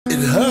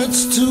It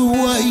hurts to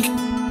wake,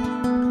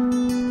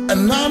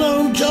 and I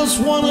don't just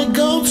wanna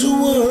go to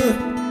work,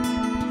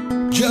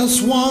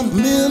 just want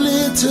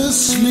merely to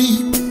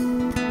sleep,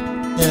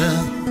 yeah,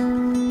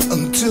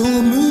 until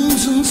the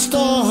moons and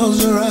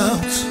stars are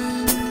out.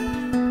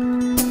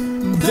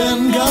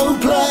 Then go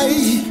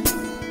play,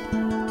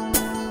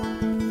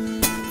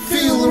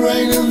 feel the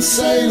rain and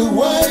sail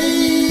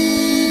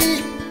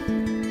away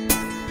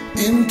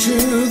into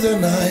the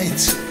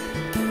night.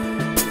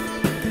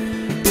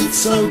 It's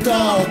so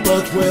dark,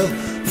 but we'll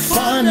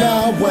find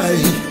our way.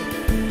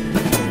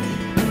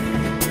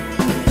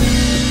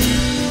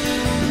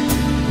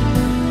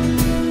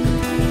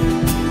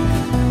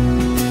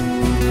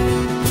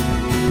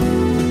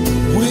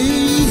 We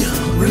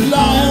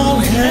rely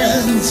on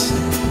hands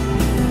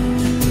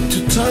to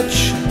touch,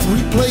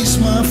 replace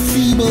my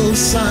feeble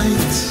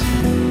sight.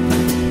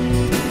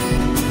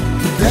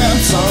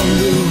 Dance on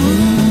the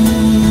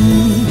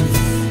roof,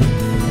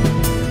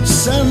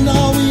 send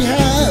all we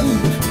have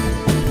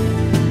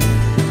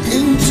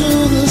into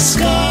the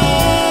sky.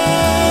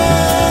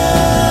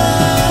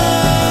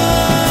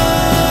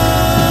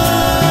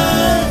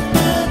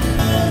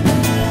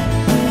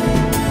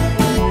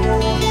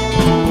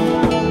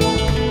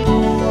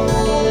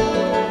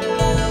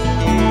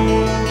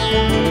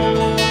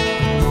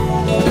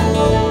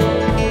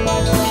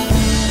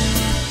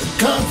 The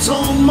cuts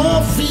on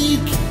my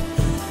feet,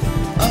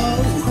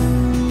 oh,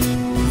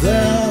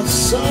 they're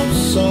so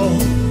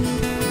sore.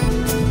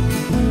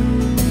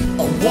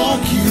 I'll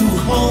walk you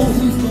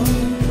home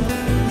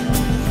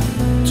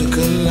to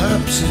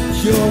collapse at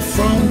your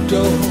front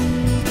door.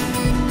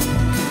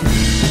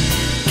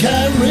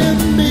 Carry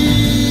me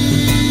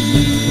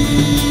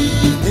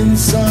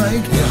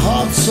inside, your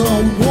heart so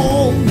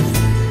warm.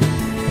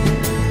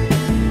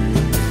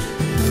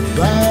 The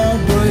bow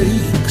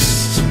breaks,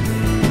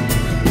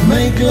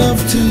 make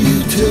love to you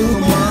till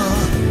my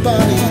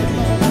body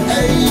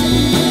aches.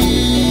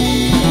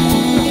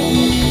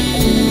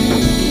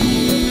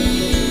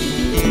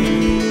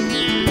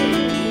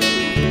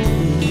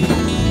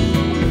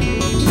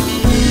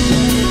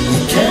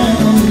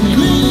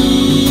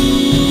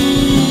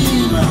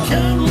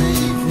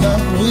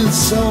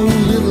 So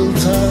little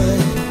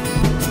time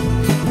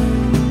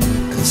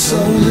and so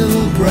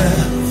little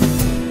breath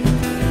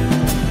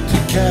to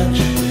catch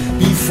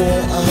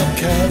before I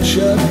catch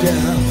a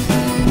death.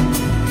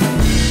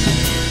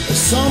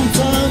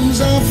 Sometimes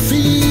I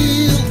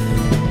feel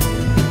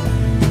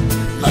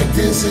like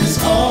this is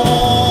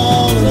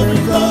all a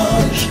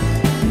mirage,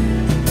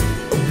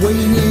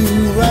 awaiting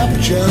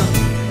rapture,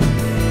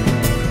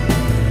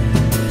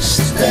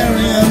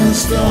 staring at the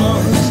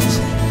stars.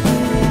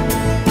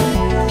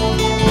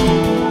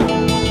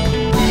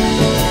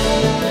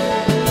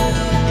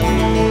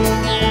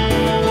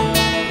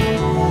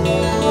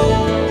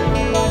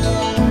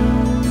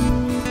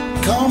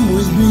 Come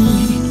with me,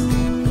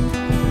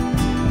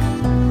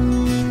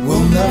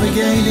 we'll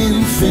navigate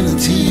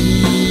infinity,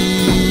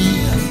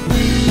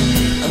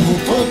 and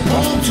we'll put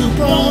palm to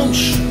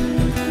branch,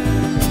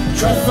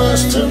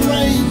 traverse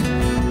terrain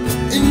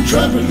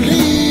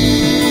intrepidly.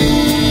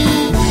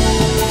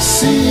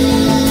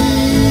 Seasick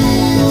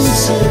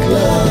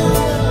love,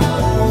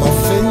 my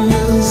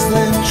fingers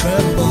then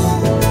tremble,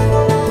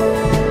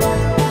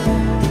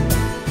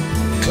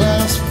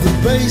 clasp the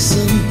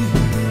basin.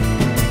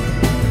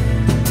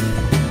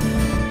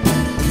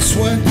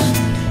 Sweat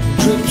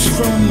drips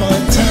from my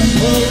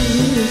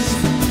temples.